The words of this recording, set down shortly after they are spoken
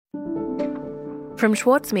From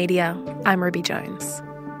Schwartz Media, I'm Ruby Jones.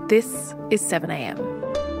 This is 7am.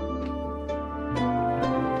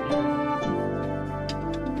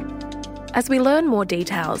 As we learn more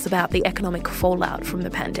details about the economic fallout from the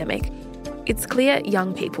pandemic, it's clear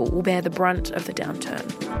young people will bear the brunt of the downturn.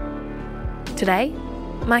 Today,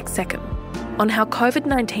 Mike Seccombe on how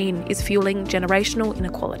COVID-19 is fueling generational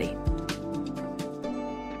inequality.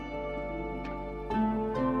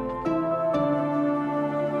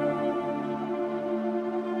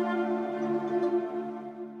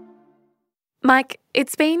 Mike,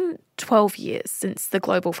 it's been 12 years since the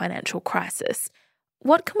global financial crisis.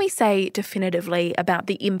 What can we say definitively about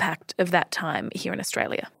the impact of that time here in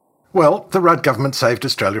Australia? Well, the Rudd government saved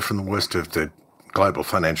Australia from the worst of the global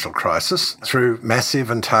financial crisis through massive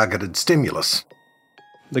and targeted stimulus.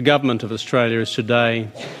 The government of Australia is today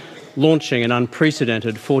launching an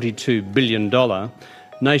unprecedented $42 billion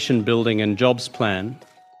nation-building and jobs plan.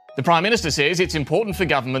 The Prime Minister says it's important for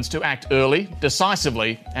governments to act early,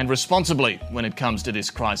 decisively and responsibly when it comes to this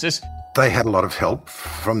crisis. They had a lot of help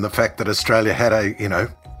from the fact that Australia had a,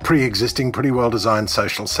 pre-existing, pretty well-designed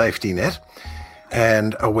social safety net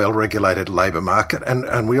and a well-regulated labour market.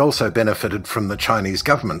 And we also benefited from the Chinese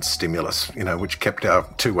government's stimulus, which kept our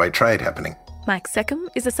two-way trade happening. Mike Seccombe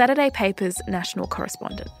is a Saturday Paper's national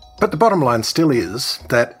correspondent. But the bottom line still is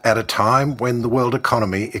that at a time when the world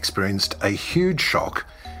economy experienced a huge shock,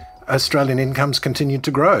 Australian incomes continued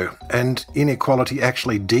to grow and inequality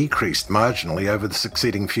actually decreased marginally over the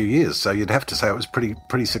succeeding few years. So you'd have to say it was a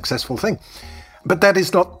pretty successful thing. But that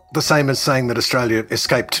is not the same as saying that Australia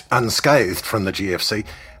escaped unscathed from the GFC.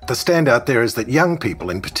 The standout there is that young people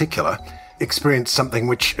in particular experienced something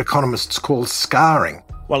which economists call scarring.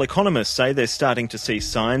 While economists say they're starting to see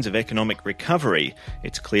signs of economic recovery,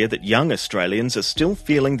 it's clear that young Australians are still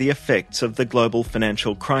feeling the effects of the global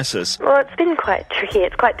financial crisis. Well, it's been quite tricky.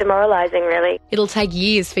 It's quite demoralising, really. It'll take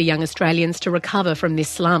years for young Australians to recover from this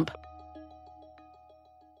slump.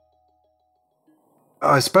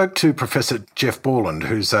 I spoke to Professor Jeff Borland,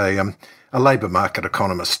 who's a labour market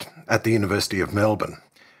economist at the University of Melbourne.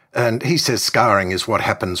 And he says scarring is what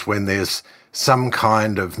happens when there's some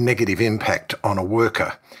kind of negative impact on a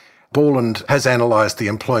worker. Borland has analysed the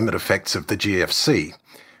employment effects of the GFC,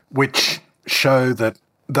 which show that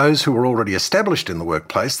those who were already established in the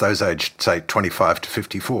workplace, those aged, say, 25 to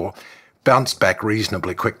 54, bounced back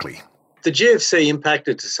reasonably quickly. The GFC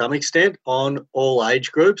impacted to some extent on all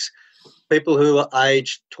age groups. People who are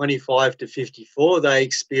aged 25 to 54, they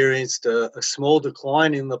experienced a small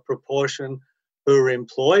decline in the proportion who were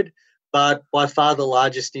employed, but by far the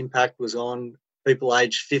largest impact was on people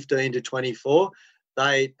aged 15 to 24.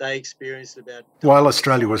 They experienced about... While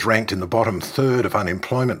Australia was ranked in the bottom third of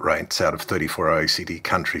unemployment rates out of 34 OECD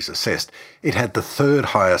countries assessed, it had the third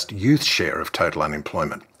highest youth share of total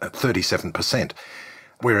unemployment at 37%,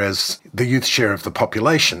 whereas the youth share of the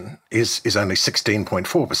population is only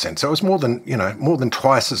 16.4%. So it was more than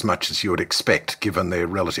twice as much as you would expect given their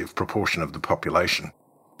relative proportion of the population.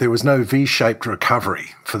 There was no V-shaped recovery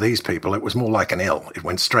for these people. It was more like an L. It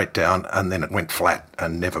went straight down and then it went flat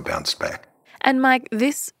and never bounced back. And Mike,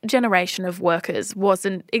 this generation of workers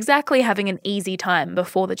wasn't exactly having an easy time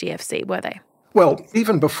before the GFC, were they? Well,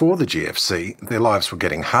 even before the GFC, their lives were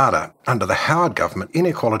getting harder. Under the Howard government,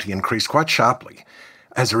 inequality increased quite sharply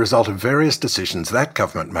as a result of various decisions that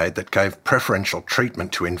government made that gave preferential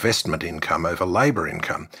treatment to investment income over labour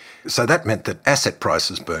income. So that meant that asset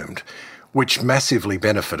prices boomed, which massively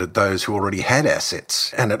benefited those who already had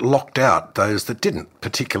assets, and it locked out those that didn't,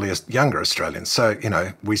 particularly as younger Australians. So,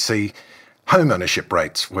 we see home ownership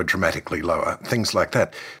rates were dramatically lower, things like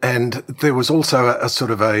that. And there was also a sort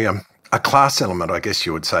of a class element, I guess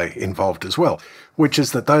you would say, involved as well, which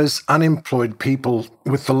is that those unemployed people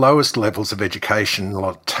with the lowest levels of educational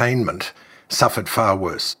attainment suffered far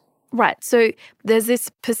worse. Right, so there's this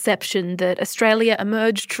perception that Australia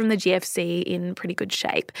emerged from the GFC in pretty good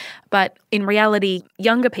shape, but in reality,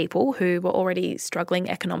 younger people who were already struggling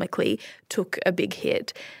economically took a big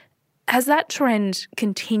hit. Has that trend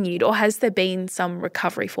continued, or has there been some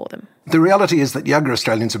recovery for them? The reality is that younger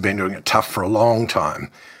Australians have been doing it tough for a long time.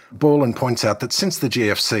 Borland points out that since the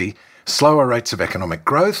GFC, slower rates of economic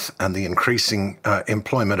growth and the increasing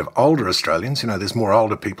employment of older Australians, there's more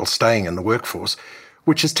older people staying in the workforce,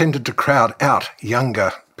 which has tended to crowd out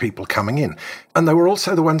younger people coming in. And they were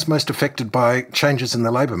also the ones most affected by changes in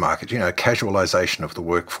the labour market, casualisation of the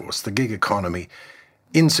workforce, the gig economy,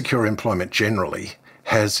 insecure employment generally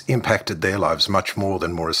has impacted their lives much more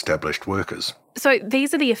than more established workers. So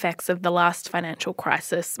these are the effects of the last financial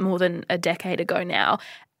crisis more than a decade ago now.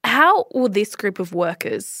 How will this group of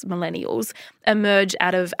workers, millennials, emerge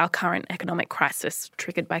out of our current economic crisis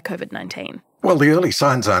triggered by COVID-19? Well, the early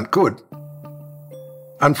signs aren't good.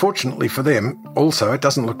 Unfortunately for them, also, it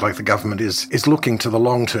doesn't look like the government is looking to the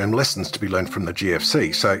long-term lessons to be learned from the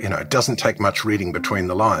GFC. So, it doesn't take much reading between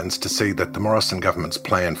the lines to see that the Morrison government's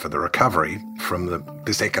plan for the recovery from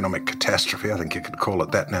this economic catastrophe, I think you could call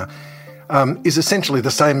it that now, is essentially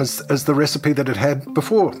the same as the recipe that it had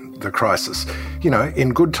before the crisis.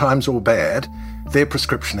 In good times or bad, their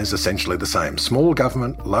prescription is essentially the same. Small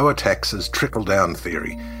government, lower taxes, trickle-down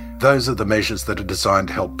theory. Those are the measures that are designed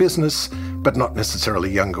to help business, but not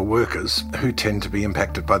necessarily younger workers who tend to be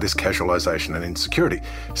impacted by this casualisation and insecurity.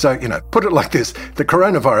 So, put it like this, the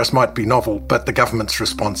coronavirus might be novel, but the government's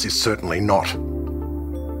response is certainly not.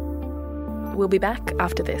 We'll be back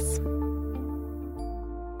after this.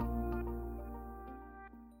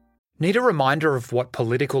 Need a reminder of what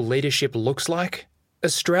political leadership looks like?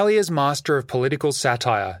 Australia's master of political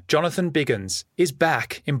satire, Jonathan Biggins, is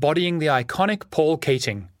back embodying the iconic Paul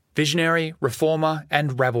Keating. Visionary, reformer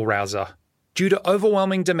and rabble-rouser. Due to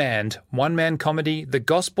overwhelming demand, one-man comedy The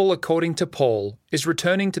Gospel According to Paul is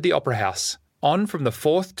returning to the Opera House, on from the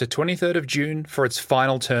 4th to 23rd of June for its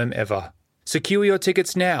final term ever. Secure your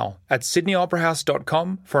tickets now at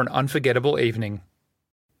sydneyoperahouse.com for an unforgettable evening.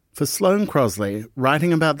 For Sloane Crosley,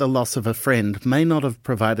 writing about the loss of a friend may not have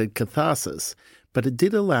provided catharsis, but it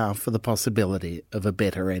did allow for the possibility of a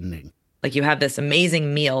better ending. Like, you have this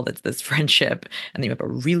amazing meal that's this friendship, and then you have a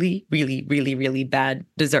really, really, really, really bad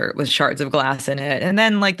dessert with shards of glass in it. And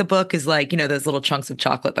then, the book is those little chunks of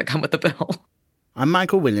chocolate that come with the bill. I'm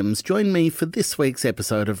Michael Williams. Join me for this week's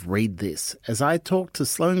episode of Read This as I talk to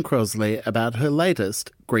Sloane Crosley about her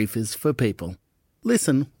latest, Grief is for People.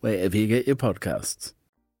 Listen wherever you get your podcasts.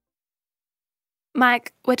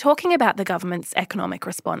 Mike, we're talking about the government's economic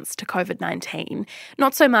response to COVID-19,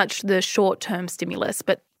 not so much the short-term stimulus,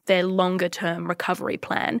 but their longer-term recovery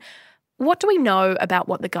plan. What do we know about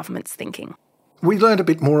what the government's thinking? We learned a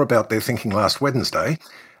bit more about their thinking last Wednesday.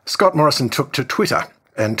 Scott Morrison took to Twitter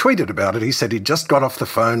and tweeted about it. He said he'd just got off the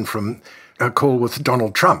phone from a call with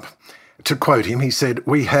Donald Trump. To quote him, he said,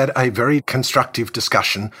 "We had a very constructive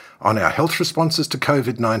discussion on our health responses to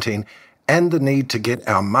COVID-19 and the need to get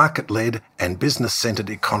our market-led and business-centred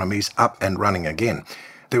economies up and running again."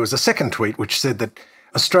 There was a second tweet which said that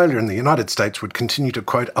Australia and the United States would continue to,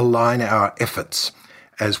 quote, "align our efforts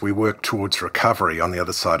as we work towards recovery on the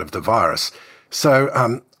other side of the virus."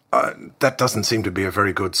 So that doesn't seem to be a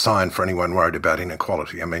very good sign for anyone worried about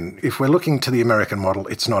inequality. I mean, if we're looking to the American model,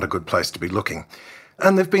 it's not a good place to be looking.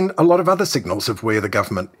 And there have been a lot of other signals of where the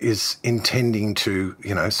government is intending to,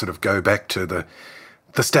 sort of go back to the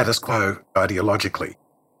status quo ideologically.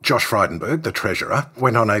 Josh Frydenberg, the Treasurer,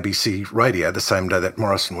 went on ABC Radio the same day that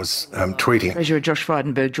Morrison was tweeting. Treasurer Josh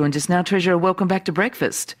Frydenberg joins us now. Treasurer, welcome back to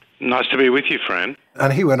breakfast. Nice to be with you, Fran.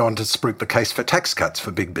 And he went on to spruik the case for tax cuts for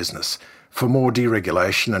big business, for more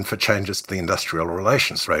deregulation and for changes to the industrial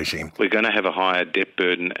relations regime. We're going to have a higher debt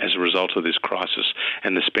burden as a result of this crisis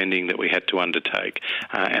and the spending that we had to undertake.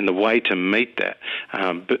 And the way to meet that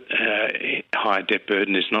higher debt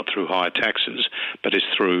burden is not through higher taxes, but is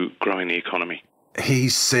through growing the economy. He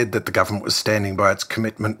said that the government was standing by its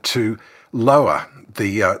commitment to lower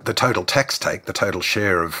the total tax take, the total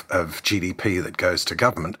share of GDP that goes to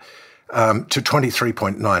government, to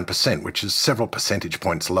 23.9%, which is several percentage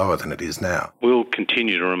points lower than it is now. We'll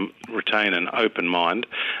continue to retain an open mind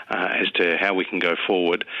as to how we can go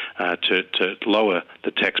forward to lower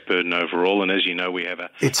the tax burden overall. And as you know, we have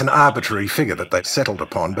It's an arbitrary figure that they've settled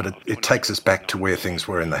upon, but it takes us back to where things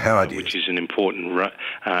were in the Howard years. Which is an important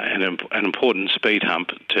speed hump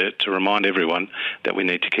to remind everyone that we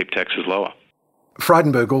need to keep taxes lower.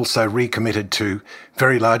 Frydenberg also recommitted to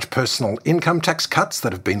very large personal income tax cuts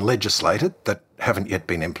that have been legislated that haven't yet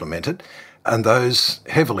been implemented, and those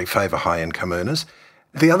heavily favour high-income earners.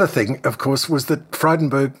 The other thing, of course, was that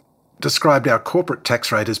Frydenberg described our corporate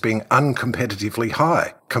tax rate as being uncompetitively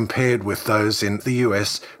high compared with those in the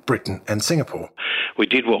US, Britain and Singapore. We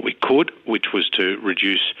did what we could, which was to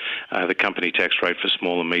reduce the company tax rate for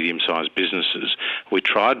small and medium-sized businesses. We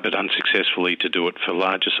tried, but unsuccessfully, to do it for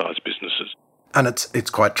larger-sized businesses. And it's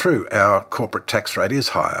quite true. Our corporate tax rate is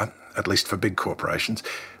higher, at least for big corporations.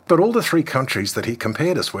 But all the three countries that he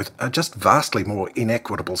compared us with are just vastly more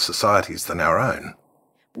inequitable societies than our own.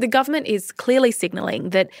 The government is clearly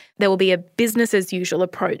signalling that there will be a business-as-usual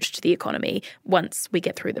approach to the economy once we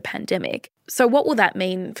get through the pandemic. So what will that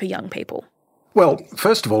mean for young people? Well,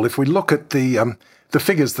 first of all, if we look at the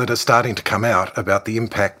figures that are starting to come out about the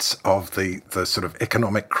impacts of the sort of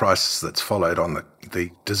economic crisis that's followed on the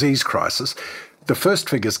disease crisis, The first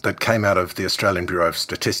figures that came out of the Australian Bureau of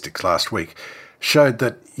Statistics last week showed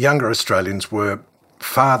that younger Australians were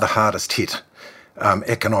far the hardest hit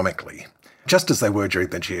economically, just as they were during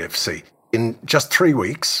the GFC. In just 3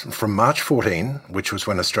 weeks, from March 14, which was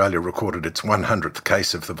when Australia recorded its 100th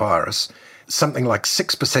case of the virus, something like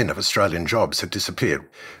 6% of Australian jobs had disappeared.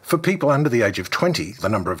 For people under the age of 20, the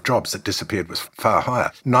number of jobs that disappeared was far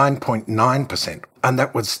higher, 9.9%. And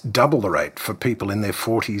that was double the rate for people in their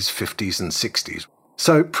 40s, 50s and 60s.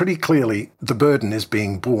 So pretty clearly, the burden is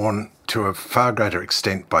being borne to a far greater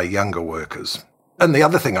extent by younger workers. And the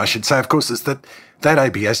other thing I should say, of course, is that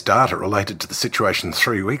ABS data related to the situation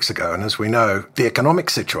 3 weeks ago. And as we know, the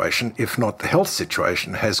economic situation, if not the health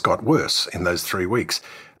situation, has got worse in those 3 weeks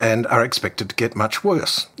and are expected to get much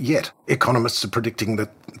worse. Yet, economists are predicting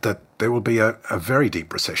that there will be a very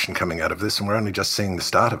deep recession coming out of this, and we're only just seeing the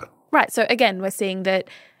start of it. Right. So again, we're seeing that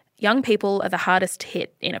young people are the hardest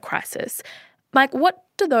hit in a crisis. Mike, what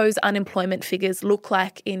do those unemployment figures look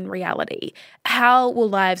like in reality? How will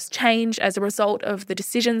lives change as a result of the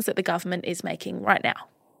decisions that the government is making right now?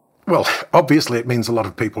 Well, obviously it means a lot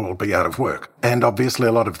of people will be out of work, and obviously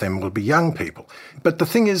a lot of them will be young people. But the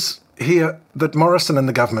thing is here that Morrison and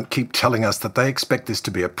the government keep telling us that they expect this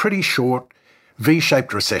to be a pretty short,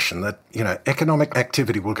 V-shaped recession, that, economic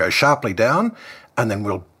activity will go sharply down and then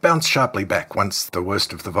we'll bounce sharply back once the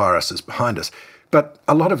worst of the virus is behind us. But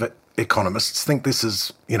a lot of economists think this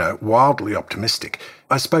is, wildly optimistic.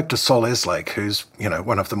 I spoke to Sol Eslake, who's,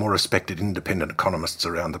 one of the more respected independent economists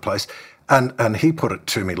around the place, and he put it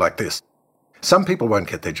to me like this. Some people won't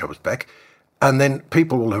get their jobs back, and then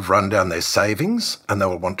people will have run down their savings and they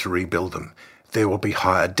will want to rebuild them. There will be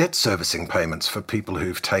higher debt servicing payments for people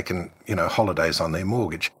who've taken, holidays on their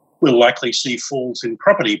mortgage. We'll likely see falls in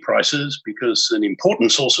property prices because an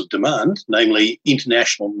important source of demand, namely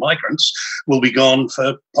international migrants, will be gone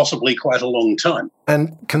for possibly quite a long time.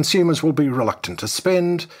 And consumers will be reluctant to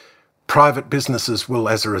spend. Private businesses will,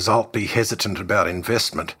 as a result, be hesitant about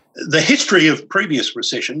investment. The history of previous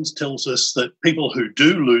recessions tells us that people who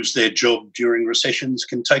do lose their job during recessions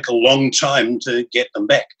can take a long time to get them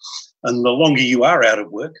back. And the longer you are out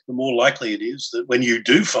of work, the more likely it is that when you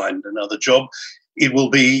do find another job, it will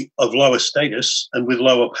be of lower status and with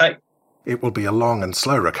lower pay. It will be a long and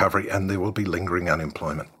slow recovery, and there will be lingering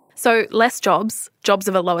unemployment. So less jobs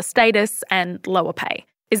of a lower status and lower pay.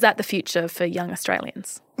 Is that the future for young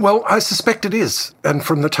Australians? Well, I suspect it is. And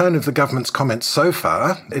from the tone of the government's comments so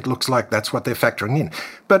far, it looks like that's what they're factoring in.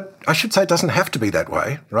 But I should say it doesn't have to be that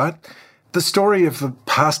way, right? The story of the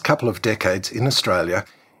past couple of decades in Australia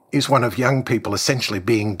is one of young people essentially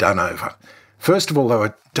being done over. First of all, they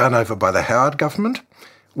were done over by the Howard government,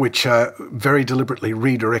 which very deliberately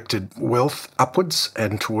redirected wealth upwards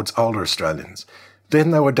and towards older Australians.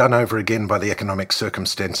 Then they were done over again by the economic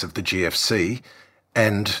circumstance of the GFC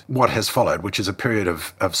and what has followed, which is a period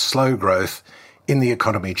of slow growth in the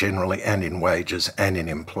economy generally and in wages and in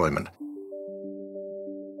employment.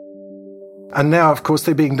 And now, of course,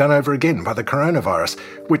 they're being done over again by the coronavirus,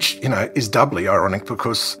 which, is doubly ironic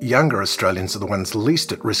because younger Australians are the ones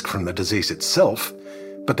least at risk from the disease itself,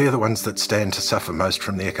 but they're the ones that stand to suffer most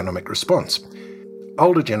from the economic response.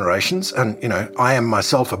 Older generations, and, I am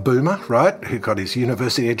myself a boomer, right, who got his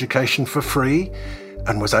university education for free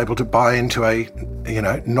and was able to buy into a,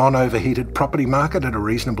 non-overheated property market at a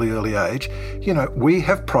reasonably early age, we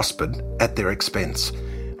have prospered at their expense.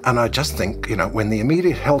 And I just think, when the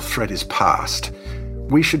immediate health threat is past,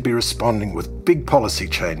 we should be responding with big policy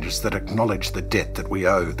changes that acknowledge the debt that we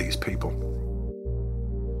owe these people.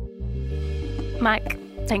 Mike,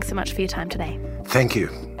 thanks so much for your time today. Thank you.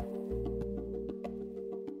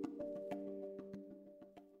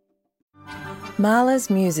 Mahler's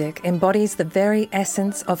music embodies the very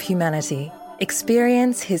essence of humanity.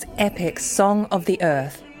 Experience his epic Song of the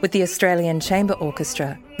Earth with the Australian Chamber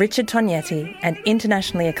Orchestra, Richard Tognetti, and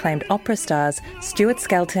internationally acclaimed opera stars Stuart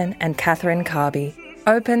Skelton and Catherine Carby.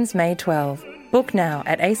 Opens May 12. Book now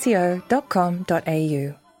at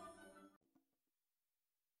aco.com.au.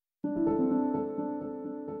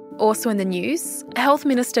 Also in the news, Health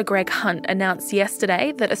Minister Greg Hunt announced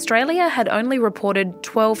yesterday that Australia had only reported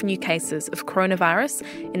 12 new cases of coronavirus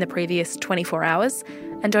in the previous 24 hours,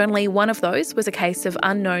 and only one of those was a case of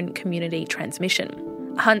unknown community transmission.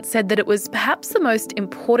 Hunt said that it was perhaps the most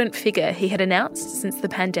important figure he had announced since the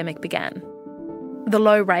pandemic began. The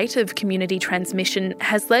low rate of community transmission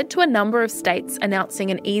has led to a number of states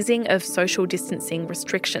announcing an easing of social distancing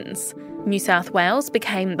restrictions. New South Wales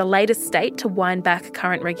became the latest state to wind back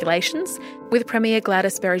current regulations, with Premier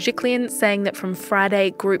Gladys Berejiklian saying that from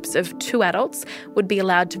Friday, groups of 2 adults would be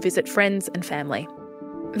allowed to visit friends and family.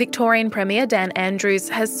 Victorian Premier Dan Andrews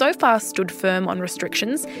has so far stood firm on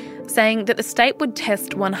restrictions, saying that the state would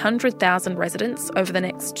test 100,000 residents over the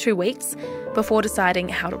next 2 weeks before deciding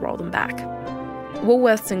how to roll them back.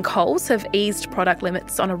 Woolworths and Coles have eased product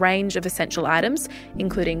limits on a range of essential items,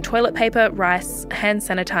 including toilet paper, rice, hand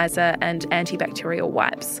sanitizer and antibacterial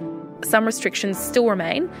wipes. Some restrictions still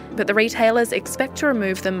remain, but the retailers expect to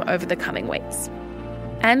remove them over the coming weeks.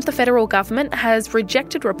 And the federal government has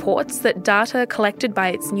rejected reports that data collected by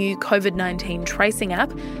its new COVID-19 tracing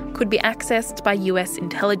app could be accessed by US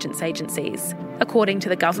intelligence agencies. According to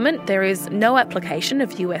the government, there is no application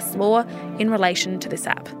of US law in relation to this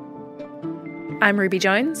app. I'm Ruby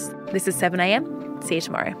Jones. This is 7am. See you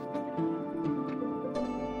tomorrow.